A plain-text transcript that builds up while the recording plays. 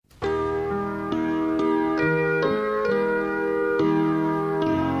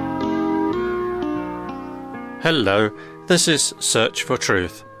Hello, this is Search for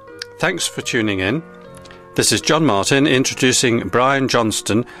Truth. Thanks for tuning in. This is John Martin introducing Brian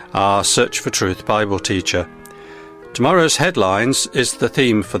Johnston, our Search for Truth Bible teacher. Tomorrow's headlines is the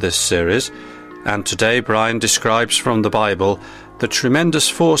theme for this series, and today Brian describes from the Bible the tremendous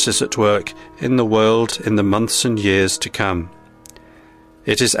forces at work in the world in the months and years to come.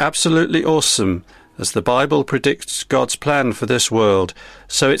 It is absolutely awesome as the Bible predicts God's plan for this world,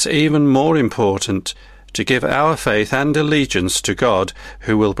 so it's even more important to give our faith and allegiance to God,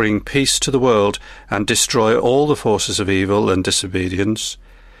 who will bring peace to the world and destroy all the forces of evil and disobedience.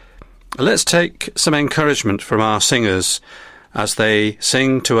 Let's take some encouragement from our singers as they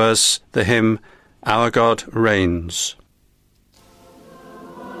sing to us the hymn, Our God Reigns.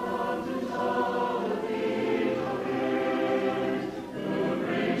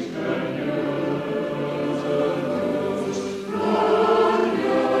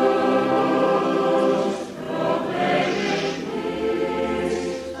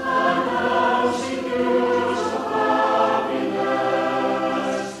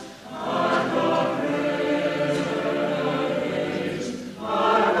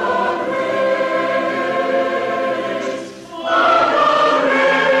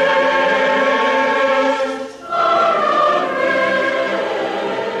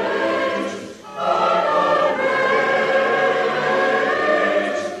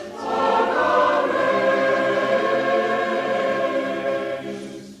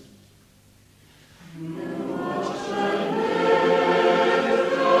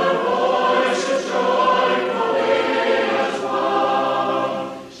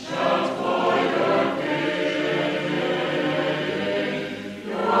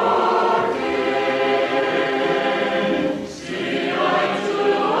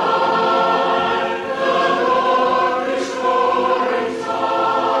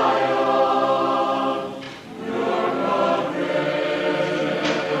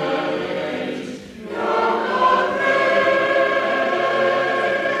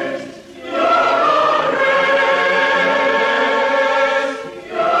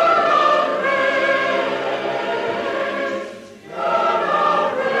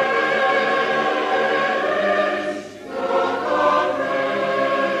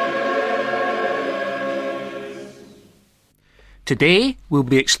 Today we'll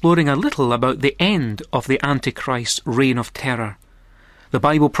be exploring a little about the end of the Antichrist's reign of terror. The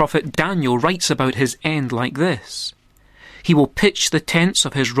Bible prophet Daniel writes about his end like this: He will pitch the tents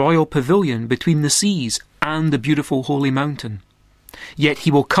of his royal pavilion between the seas and the beautiful holy mountain. Yet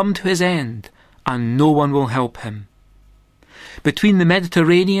he will come to his end, and no one will help him. Between the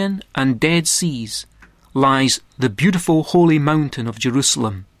Mediterranean and Dead Seas lies the beautiful holy mountain of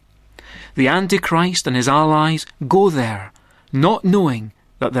Jerusalem. The Antichrist and his allies go there, not knowing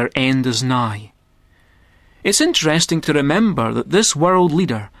that their end is nigh. It's interesting to remember that this world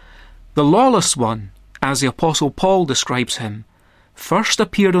leader, the lawless one, as the Apostle Paul describes him, first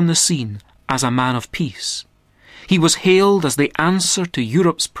appeared on the scene as a man of peace. He was hailed as the answer to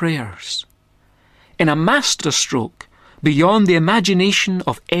Europe's prayers. In a masterstroke, beyond the imagination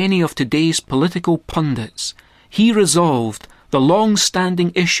of any of today's political pundits, he resolved the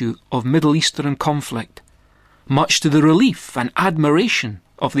long-standing issue of Middle Eastern conflict, much to the relief and admiration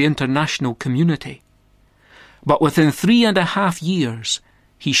of the international community. But within 3.5 years,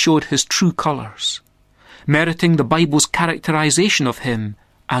 he showed his true colours, meriting the Bible's characterization of him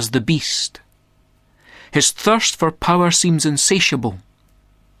as the beast. His thirst for power seems insatiable.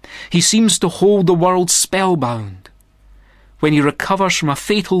 He seems to hold the world spellbound. When he recovers from a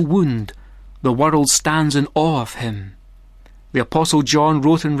fatal wound, the world stands in awe of him. The Apostle John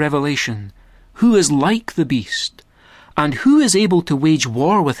wrote in Revelation, "Who is like the beast, and who is able to wage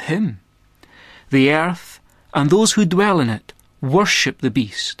war with him? The earth and those who dwell in it worship the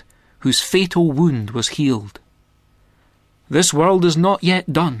beast, whose fatal wound was healed." This world is not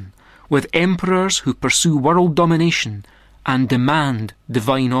yet done, with emperors who pursue world domination and demand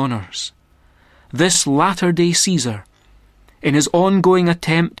divine honours. This latter-day Caesar, in his ongoing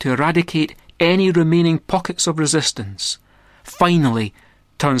attempt to eradicate any remaining pockets of resistance, finally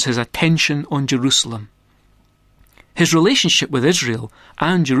turns his attention on Jerusalem. His relationship with Israel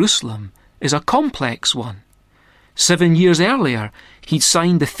and Jerusalem is a complex one. 7 years earlier, he'd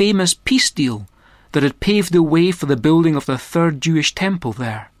signed the famous peace deal that had paved the way for the building of the third Jewish temple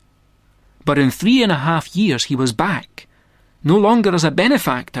there. But in 3.5 years he was back, no longer as a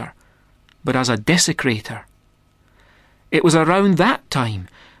benefactor, but as a desecrator. It was around that time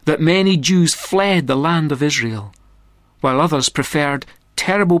that many Jews fled the land of Israel, while others preferred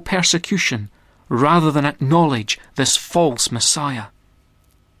terrible persecution rather than acknowledge this false Messiah.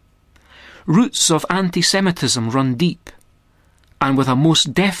 roots of anti-Semitism run deep, and with a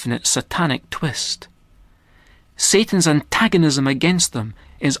most definite satanic twist. Satan's antagonism against them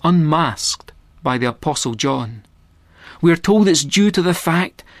is unmasked by the Apostle John. We are told it's due to the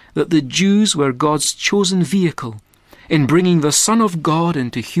fact that the Jews were God's chosen vehicle in bringing the Son of God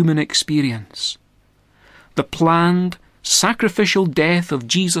into human experience. The planned, sacrificial death of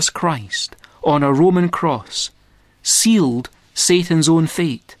Jesus Christ on a Roman cross sealed Satan's own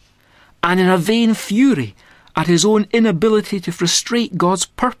fate, and in a vain fury at his own inability to frustrate God's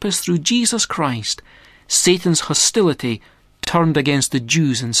purpose through Jesus Christ, Satan's hostility turned against the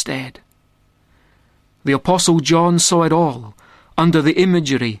Jews instead. The Apostle John saw it all under the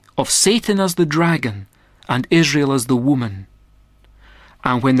imagery of Satan as the dragon and Israel as the woman.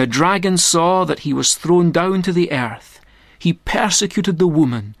 And when the dragon saw that he was thrown down to the earth, he persecuted the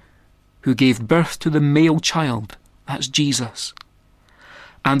woman who gave birth to the male child, that's Jesus.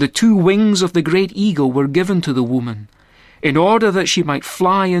 And the 2 wings of the great eagle were given to the woman, in order that she might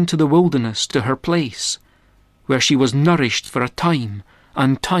fly into the wilderness to her place, where she was nourished for a time,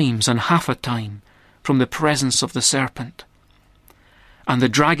 and times and half a time, from the presence of the serpent. And the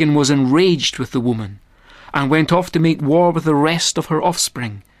dragon was enraged with the woman, and went off to make war with the rest of her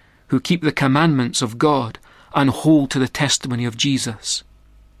offspring, who keep the commandments of God and hold to the testimony of Jesus.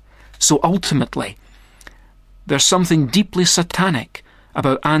 So ultimately, there's something deeply satanic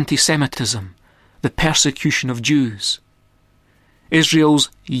about anti-Semitism, the persecution of Jews. Israel's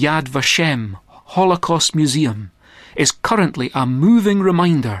Yad Vashem Holocaust Museum is currently a moving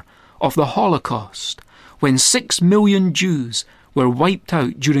reminder of the Holocaust, when 6 million Jews were wiped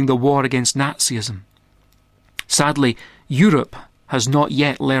out during the war against Nazism. Sadly, Europe has not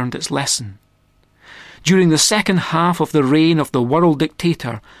yet learned its lesson. During the second half of the reign of the world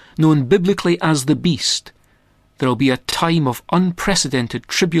dictator known biblically as the Beast, there will be a time of unprecedented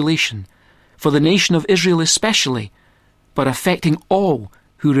tribulation for the nation of Israel especially, but affecting all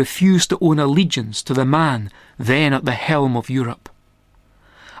who refuse to own allegiance to the man then at the helm of Europe.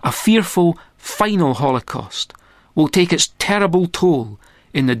 A fearful final Holocaust will take its terrible toll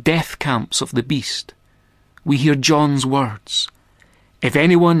in the death camps of the Beast. We hear John's words, "If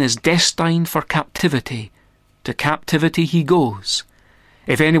anyone is destined for captivity, to captivity he goes.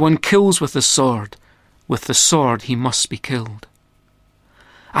 If anyone kills with the sword he must be killed."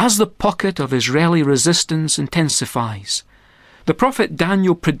 As the pocket of Israeli resistance intensifies, the prophet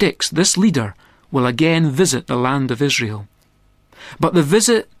Daniel predicts this leader will again visit the land of Israel. But the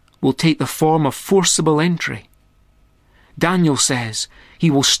visit will take the form of forcible entry. Daniel says he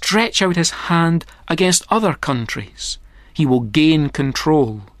will stretch out his hand against other countries. He will gain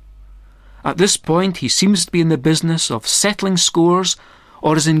control. At this point, he seems to be in the business of settling scores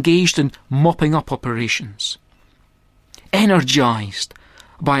or is engaged in mopping up operations. Energized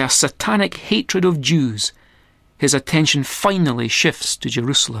by a satanic hatred of Jews, his attention finally shifts to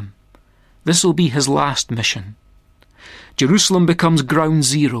Jerusalem. This will be his last mission. Jerusalem becomes ground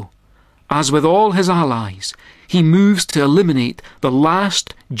zero. As with all his allies, he moves to eliminate the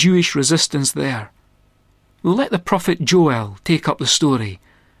last Jewish resistance there. We'll let the prophet Joel take up the story,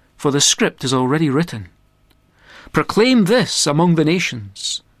 for the script is already written. "Proclaim this among the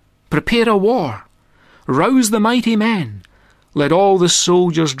nations. Prepare a war. Rouse the mighty men. Let all the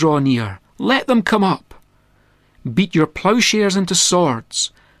soldiers draw near. Let them come up. Beat your plowshares into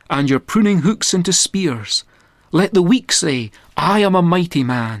swords, and your pruning hooks into spears. Let the weak say, I am a mighty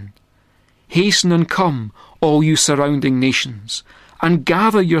man. Hasten and come, all you surrounding nations, and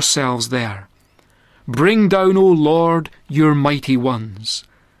gather yourselves there. Bring down, O Lord, your mighty ones.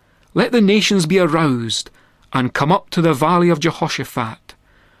 Let the nations be aroused, and come up to the valley of Jehoshaphat,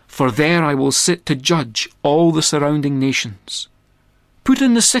 for there I will sit to judge all the surrounding nations. Put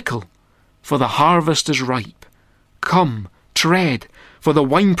in the sickle, for the harvest is ripe. Come, tread, for the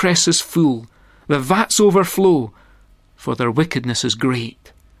winepress is full, the vats overflow, for their wickedness is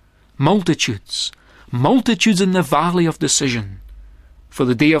great. Multitudes, multitudes in the valley of decision, for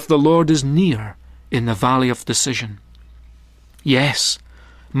the day of the Lord is near in the valley of decision." Yes,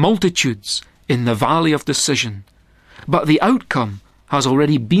 multitudes in the valley of decision, but the outcome has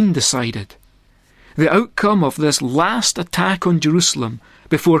already been decided. The outcome of this last attack on Jerusalem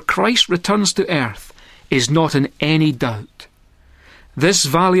before Christ returns to earth is not in any doubt. This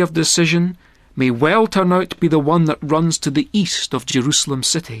valley of decision may well turn out to be the one that runs to the east of Jerusalem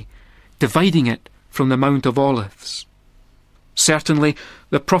city, dividing it from the Mount of Olives. Certainly,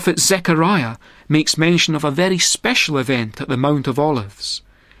 the prophet Zechariah makes mention of a very special event at the Mount of Olives,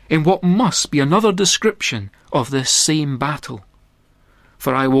 in what must be another description of this same battle.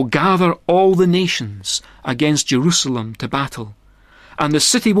 "For I will gather all the nations against Jerusalem to battle, and the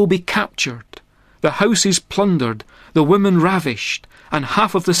city will be captured, the houses plundered, the women ravished, and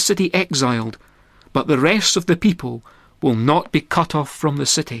half of the city exiled, but the rest of the people will not be cut off from the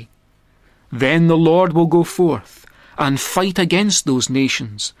city. Then the Lord will go forth and fight against those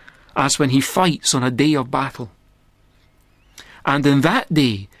nations, as when he fights on a day of battle. And in that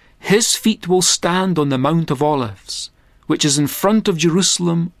day his feet will stand on the Mount of Olives, which is in front of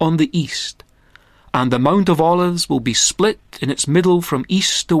Jerusalem on the east, and the Mount of Olives will be split in its middle from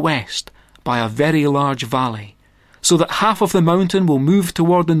east to west by a very large valley, so that half of the mountain will move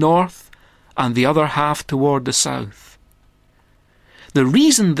toward the north and the other half toward the south. The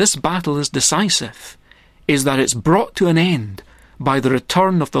reason this battle is decisive is that it's brought to an end by the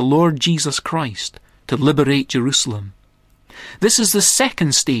return of the Lord Jesus Christ to liberate Jerusalem. This is the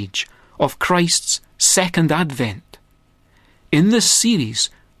second stage of Christ's second advent. In this series,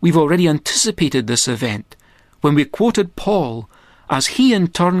 we've already anticipated this event when we quoted Paul as he in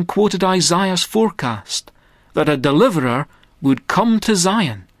turn quoted Isaiah's forecast that a deliverer would come to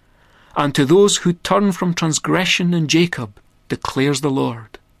Zion, and to those who turn from transgression in Jacob, declares the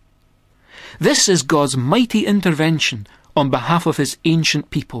Lord. This is God's mighty intervention on behalf of his ancient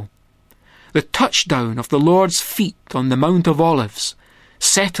people. The touchdown of the Lord's feet on the Mount of Olives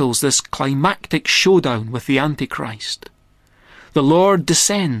settles this climactic showdown with the Antichrist. The Lord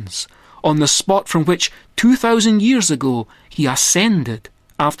descends on the spot from which 2,000 years ago he ascended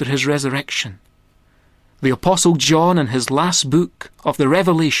after his resurrection. The Apostle John, in his last book of the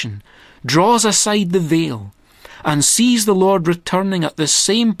Revelation, draws aside the veil and sees the Lord returning at the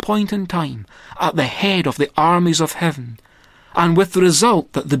same point in time at the head of the armies of heaven, and with the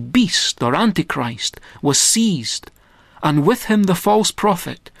result that the beast or Antichrist was seized, and with him the false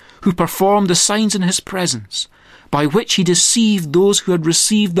prophet who performed the signs in his presence, by which he deceived those who had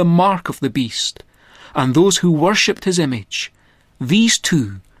received the mark of the beast, and those who worshipped his image. These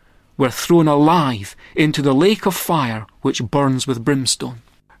two were thrown alive into the lake of fire which burns with brimstone.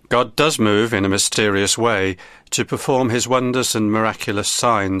 God does move in a mysterious way to perform his wonders and miraculous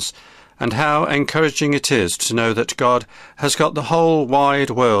signs, and how encouraging it is to know that God has got the whole wide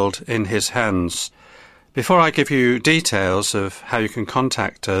world in his hands. Before I give you details of how you can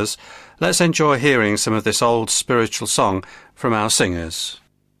contact us, let's enjoy hearing some of this old spiritual song from our singers.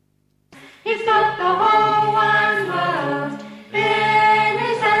 He's got the whole wide world in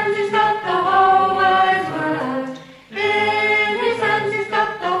his hands. He's got the whole wide world in his hands. He's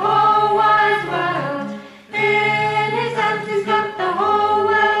got the whole wide world in his hands. He's got the whole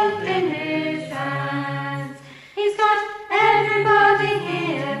world in his hands. He's got everybody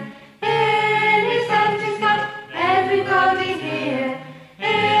here in his hands. He's got everybody here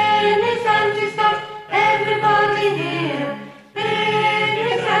in his hands. He's got everybody here in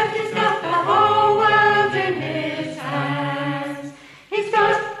his hands. He's got the whole world in his hands. He's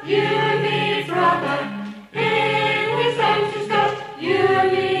got you and me, brother, in his hands. He's got you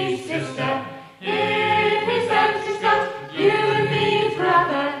and me, sister, in his hands. He's got you and me,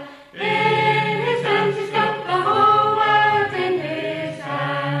 brother, in his hands. He's got the whole world in his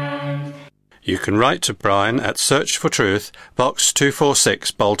hands. You can write to Brian at Search for Truth, Box 246,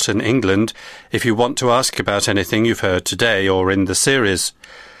 Bolton, England, if you want to ask about anything you've heard today or in the series.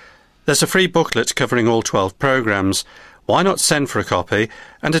 There's a free booklet covering all 12 programmes. Why not send for a copy,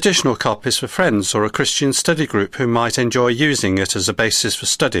 and additional copies for friends or a Christian study group who might enjoy using it as a basis for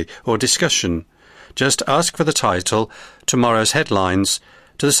study or discussion? Just ask for the title, Tomorrow's Headlines,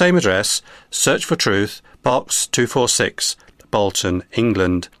 to the same address, Search for Truth, Box 246, Bolton,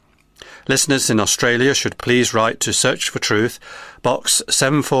 England. Listeners in Australia should please write to Search for Truth, Box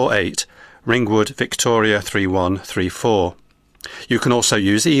 748, Ringwood, Victoria 3134. You can also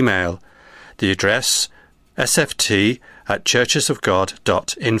use email. The address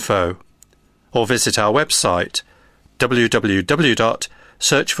sft@churchesofgod.info, or visit our website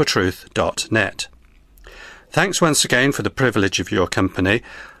www.searchfortruth.net. Thanks once again for the privilege of your company.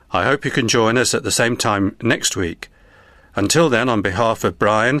 I hope you can join us at the same time next week. Until then, on behalf of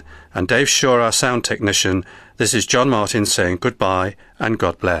Brian and Dave Shaw, our sound technician, this is John Martin saying goodbye and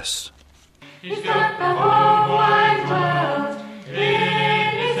God bless. He's got the